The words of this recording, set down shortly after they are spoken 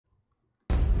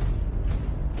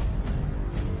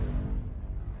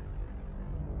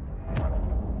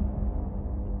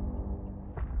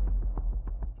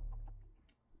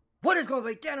is going to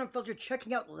be Dan Unfiltered,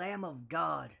 checking out Lamb of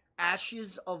God,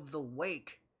 Ashes of the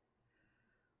Wake.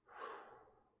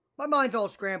 My mind's all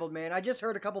scrambled, man. I just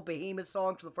heard a couple Behemoth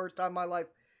songs for the first time in my life.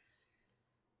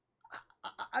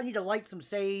 I need to light some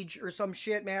sage or some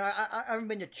shit, man. I haven't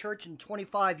been to church in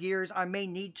 25 years. I may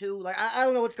need to. Like, I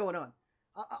don't know what's going on.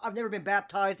 I've never been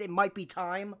baptized. It might be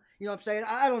time. You know what I'm saying?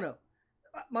 I don't know.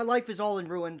 My life is all in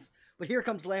ruins. But here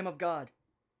comes Lamb of God.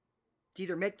 To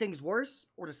either make things worse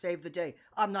or to save the day.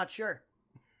 I'm not sure.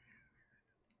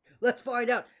 Let's find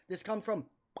out. This comes from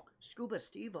Scuba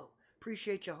Stevo.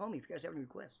 Appreciate you, homie. If you guys have any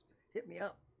requests, hit me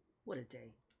up. What a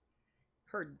day.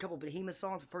 Heard a couple Behemoth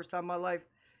songs for the first time in my life.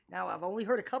 Now, I've only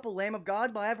heard a couple Lamb of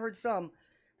God, but I've heard some.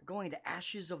 We're going to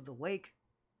Ashes of the Wake.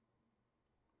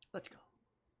 Let's go.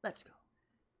 Let's go.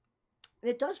 And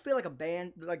it does feel like a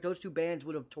band, like those two bands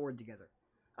would have toured together.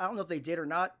 I don't know if they did or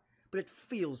not, but it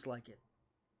feels like it.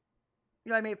 You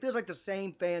know what I mean? It feels like the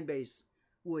same fan base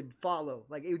would follow.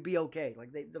 Like, it would be okay.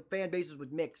 Like, the fan bases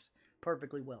would mix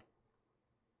perfectly well.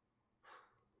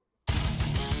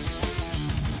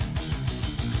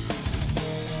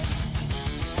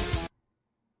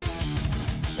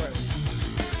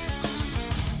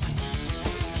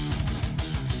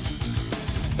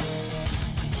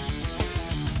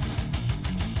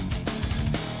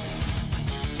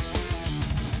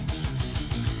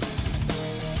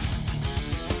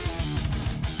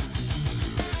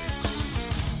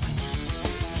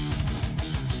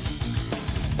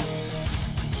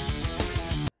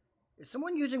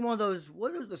 Someone using one of those,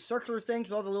 what are the circular things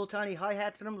with all the little tiny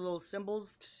hi-hats in them, the little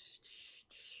cymbals?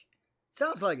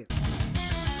 Sounds like it.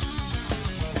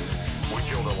 We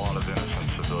killed a lot of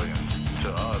innocent civilians.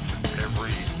 To us,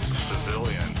 every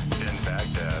civilian in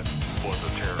Baghdad was a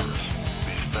terrorist.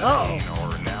 These 13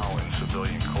 are now in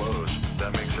civilian clothes.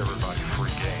 That makes everybody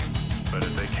free game. But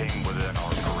if they came within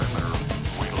our perimeter,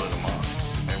 we lit them up.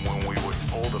 And when we would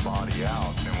pull the body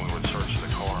out and we would search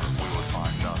the car, we would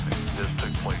find nothing. This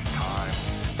took place time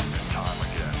and time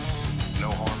again. No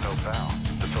harm, no foul.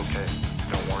 It's okay.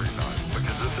 Don't worry about it.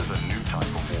 Because this is a new type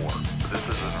of war. This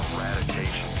is an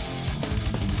eradication.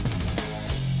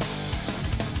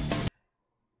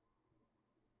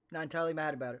 Not entirely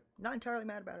mad about it. Not entirely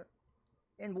mad about it.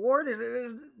 In war, there's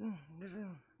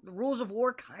the rules of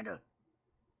war, kind of.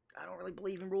 I don't really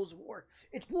believe in rules of war.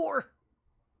 It's war.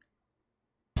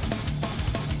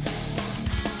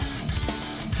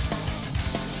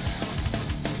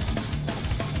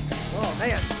 Oh,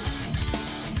 man.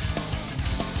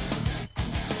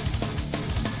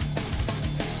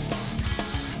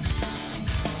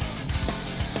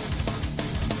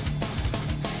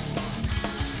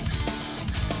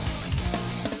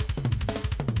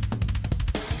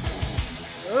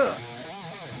 Ugh.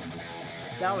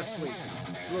 That was sweet.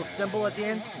 A little symbol at the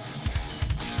end.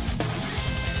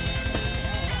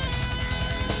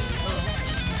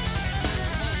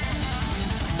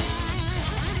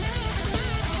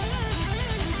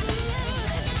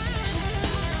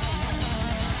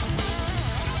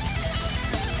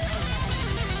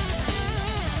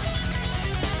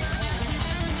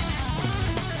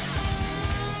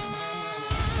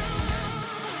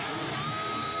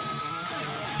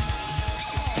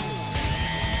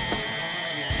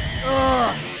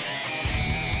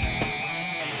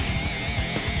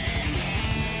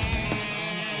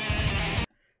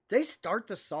 They start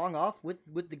the song off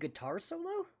with the guitar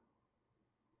solo?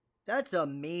 That's a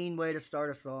mean way to start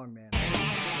a song, man.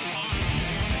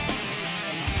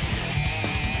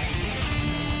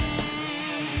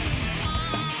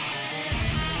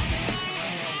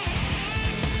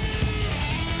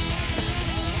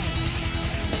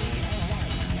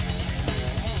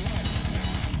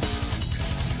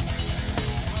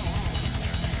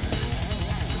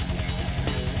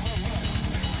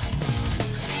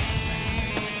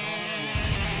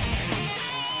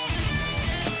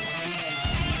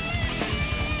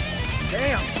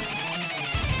 Damn.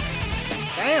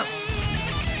 Damn.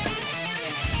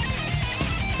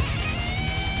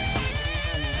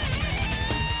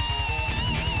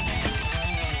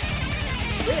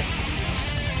 Shit.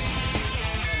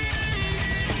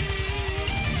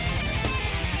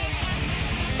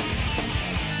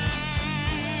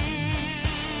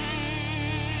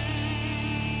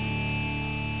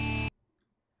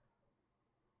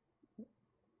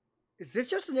 Is this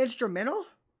just an instrumental?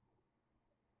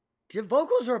 If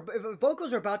vocals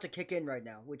are about to kick in right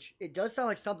now, which it does sound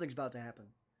like something's about to happen,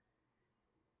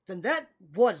 then that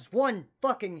was one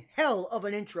fucking hell of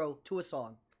an intro to a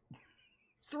song.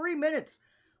 3 minutes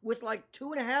with like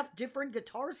 2.5 different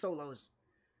guitar solos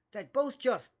that both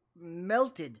just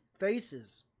melted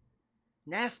faces.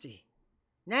 Nasty.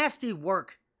 Nasty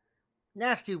work.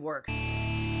 Nasty work.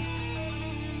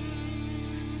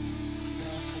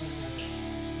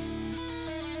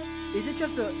 Is it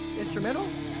just an instrumental?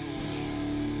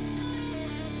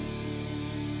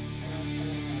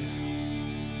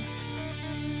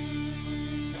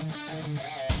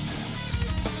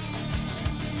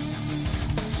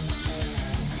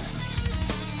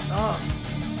 Oh.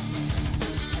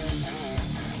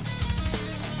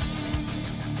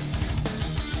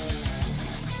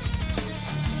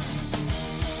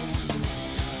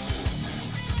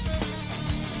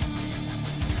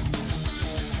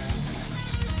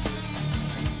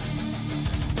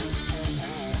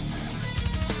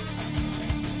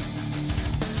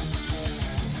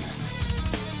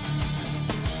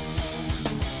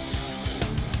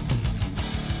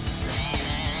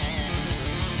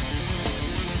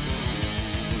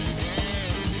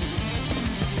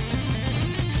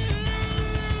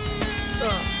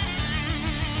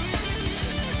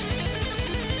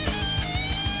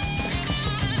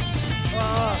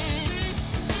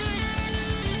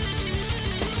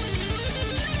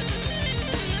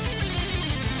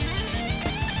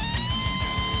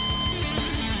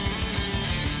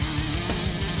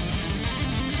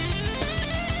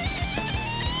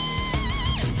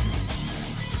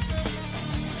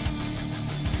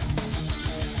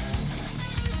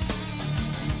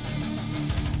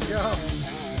 Yo.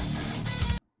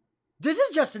 This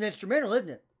is just an instrumental, isn't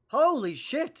it? Holy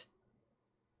shit.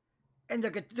 And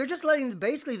they're just letting,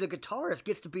 basically, the guitarist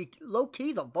gets to be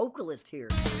low-key the vocalist here.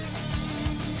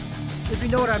 If you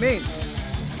know what I mean.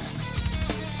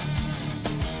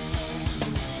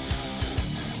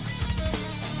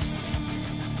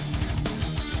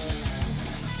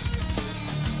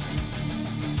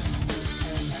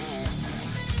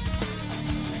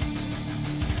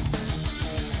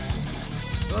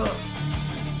 Ugh.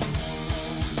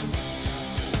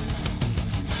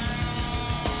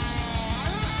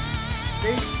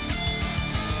 See?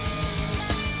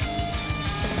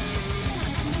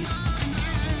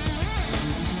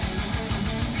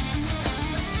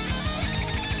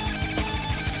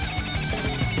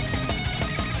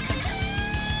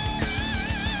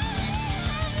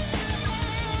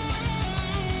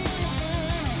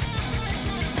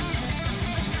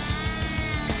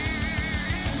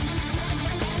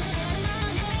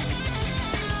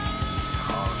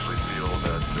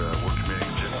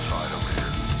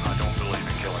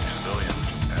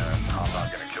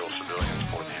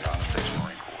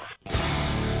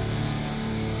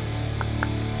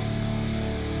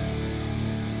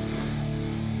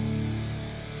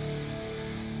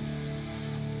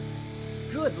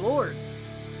 Good Lord.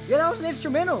 Yeah, that was an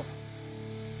instrumental.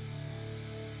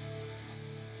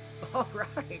 All right.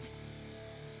 I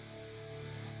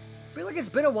feel like it's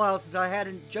been a while since I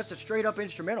had just a straight up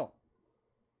instrumental.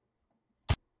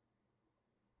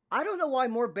 I don't know why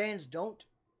more bands don't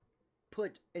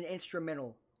put an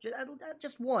instrumental,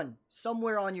 just one,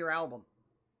 somewhere on your album.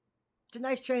 It's a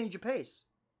nice change of pace.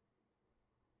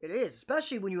 It is,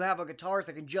 especially when you have a guitarist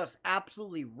that can just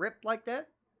absolutely rip like that.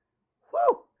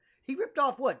 Woo! He ripped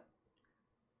off what?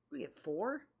 We get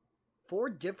four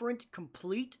different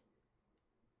complete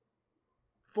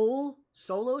full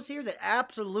solos here that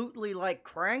absolutely like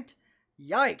cranked.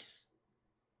 Yikes!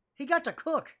 He got to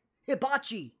cook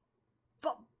hibachi.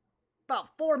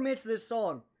 About 4 minutes of this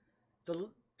song,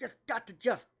 just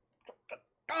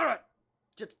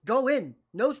go in,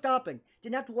 no stopping.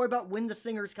 Didn't have to worry about when the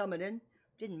singer's coming in.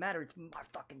 Didn't matter. It's my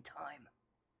fucking time.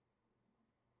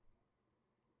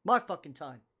 My fucking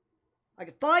time. I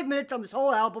get 5 minutes on this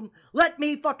whole album. Let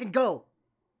me fucking go.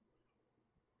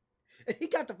 And he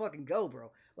got to fucking go,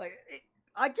 bro. Like,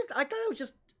 I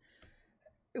thought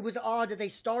it was odd that they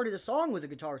started a song with a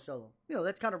guitar solo. You know,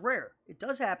 that's kind of rare. It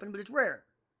does happen, but it's rare.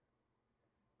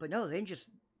 But no, they didn't just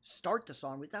start the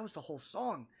song. That was the whole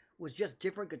song. Was just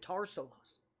different guitar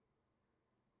solos.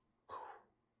 Whew.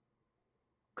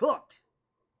 Cooked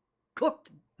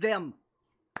them.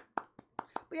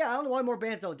 But yeah, I don't know why more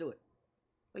bands don't do it.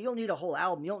 Well, you don't need a whole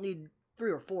album. You don't need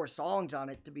 3 or 4 songs on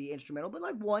it to be instrumental, but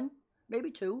like 1,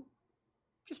 maybe 2.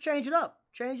 Just change it up.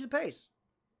 Change the pace.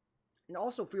 And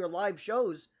also for your live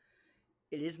shows,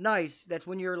 it is nice. That's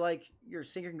when your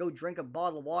singer can go drink a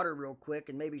bottle of water real quick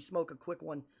and maybe smoke a quick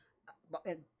one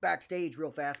backstage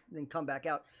real fast and then come back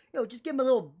out. You know, just give them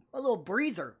a little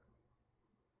breather.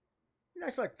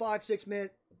 Nice, like 5-6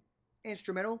 minute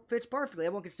instrumental. Fits perfectly.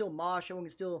 Everyone can still mosh. Everyone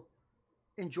can still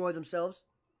enjoy themselves.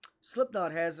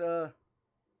 Slipknot has a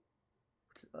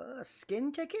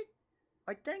Skin Ticket,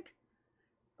 I think,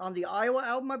 on the Iowa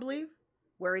album, I believe,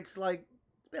 where it's like,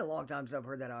 it's been a long time since I've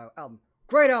heard that album.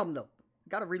 Great album, though.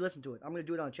 Gotta re-listen to it. I'm gonna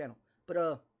do it on the channel.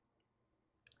 But,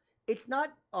 it's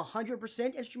not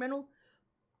 100% instrumental,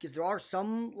 because there are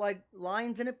some, like,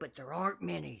 lines in it, but there aren't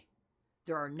many.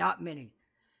 There are not many.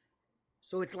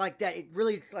 So it's like that.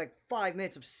 It's like 5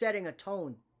 minutes of setting a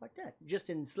tone like that, just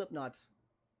in Slipknot's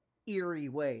eerie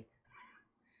way.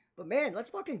 But man, let's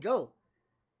fucking go.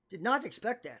 Did not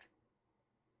expect that.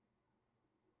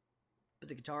 But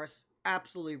the guitarist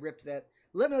absolutely ripped that.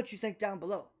 Let me know what you think down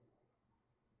below.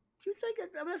 Do you think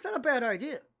that's not a bad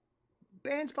idea?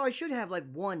 Bands probably should have like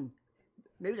one,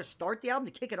 maybe to start the album,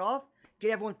 to kick it off,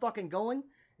 get everyone fucking going,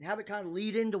 and have it kind of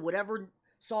lead into whatever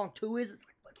song 2 is. It's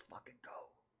like, let's fucking go.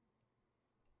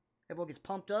 Everyone gets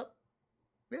pumped up.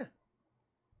 Yeah.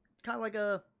 It's kind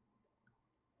of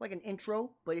like an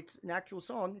intro, but it's an actual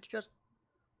song. It's just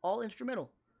all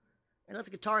instrumental. And let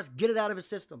the guitarist get it out of his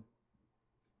system.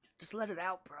 Just let it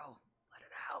out, bro. Let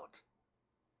it out.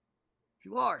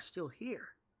 You are still here.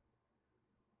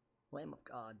 Lamb of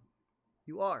God.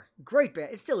 You are. Great band.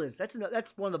 It still is. That's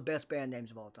one of the best band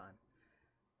names of all time.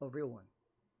 A real one.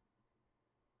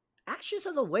 Ashes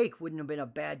of the Wake wouldn't have been a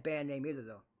bad band name either,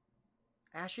 though.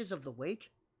 Ashes of the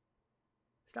Wake?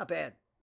 It's not bad.